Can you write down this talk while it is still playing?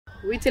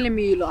What are you telling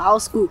me, you lot?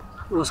 How's school?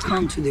 It was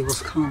calm today, it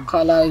was calm.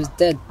 Carla is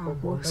dead.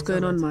 What's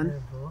going on, man?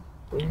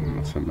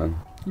 Nothing, man.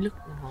 You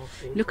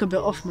look a bit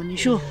off, man. You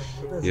sure?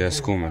 Yeah,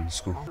 school, man,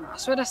 school. I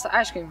swear that's the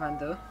ice cream van,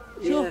 though.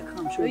 Sure. Yeah,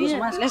 come, sure.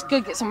 Yeah. Let's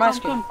go get some ice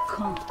cream.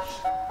 Come.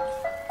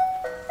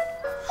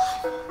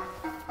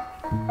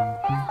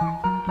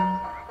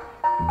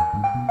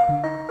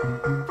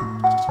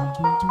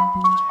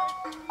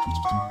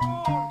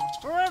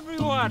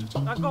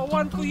 I got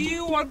one for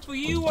you, one for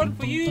you, one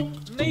for you.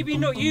 Maybe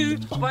not you,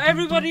 but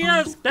everybody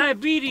else.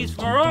 Diabetes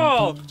for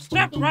all.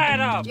 Step right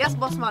up. Yes,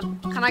 boss man.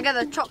 Can I get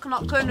a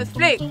chocolate cone with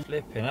flake?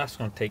 Flipping, that's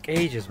gonna take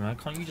ages, man.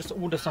 Can't you just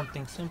order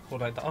something simple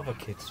like the other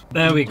kids?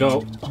 There we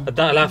go.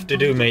 That'll have to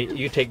do, mate.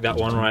 You take that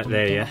one right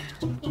there, yeah?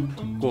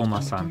 Go on, my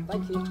son.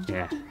 Thank you.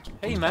 Yeah.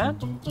 Hey, man.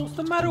 What's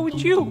the matter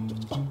with you?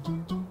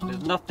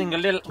 There's nothing a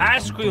little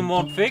ice cream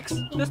won't fix.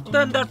 Let's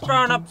turn that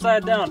frown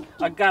upside down.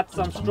 I got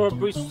some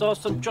strawberry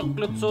sauce, some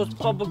chocolate sauce,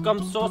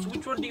 bubblegum sauce.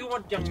 Which one do you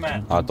want, young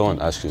man? I don't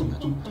want ice cream,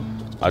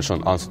 man. I just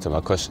want an answer to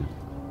my question.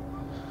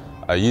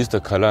 I used a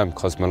Kalam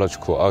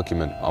cosmological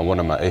argument on one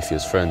of my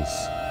atheist friends.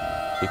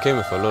 He came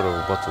with a lot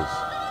of rebuttals.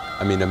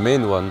 I mean, the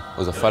main one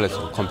was a fallacy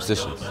of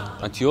compositions.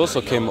 And he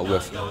also came up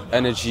with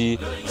energy,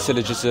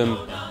 syllogism,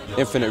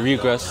 infinite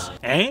regress.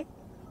 Eh?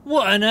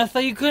 What on earth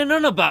are you going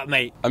on about,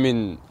 mate? I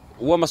mean,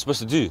 what am I supposed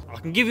to do? I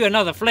can give you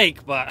another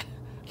flake, but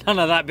none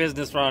of that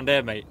business around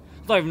there, mate.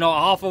 I don't even know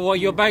half of what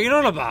you're banging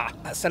on about.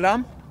 At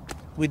Salam,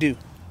 we do.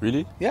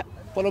 Really? Yeah,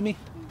 follow me.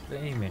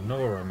 Blaming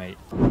Nora, mate.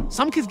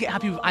 Some kids get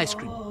happy with ice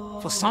cream.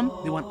 For some,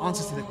 they want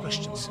answers to their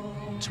questions.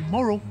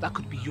 Tomorrow, that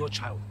could be your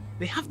child.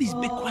 They have these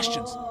big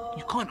questions.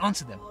 You can't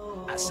answer them.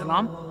 At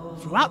Salam,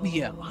 throughout the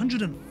year,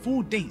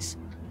 104 days,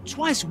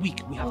 twice a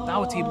week, we have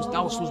dawah tables,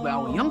 dawah stores where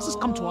our youngsters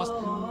come to us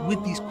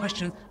with these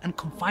questions and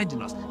confide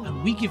in us.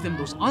 And we give them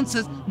those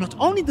answers. Not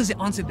only does it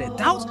answer their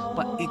doubts,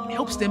 but it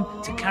helps them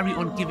to carry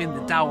on giving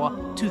the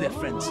dawah to their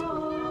friends.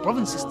 Brothers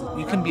and sisters,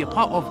 you can be a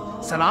part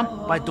of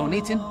Salam by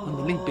donating on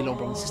the link below,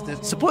 brothers and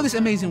sisters. Support this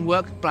amazing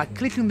work by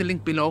clicking the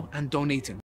link below and donating.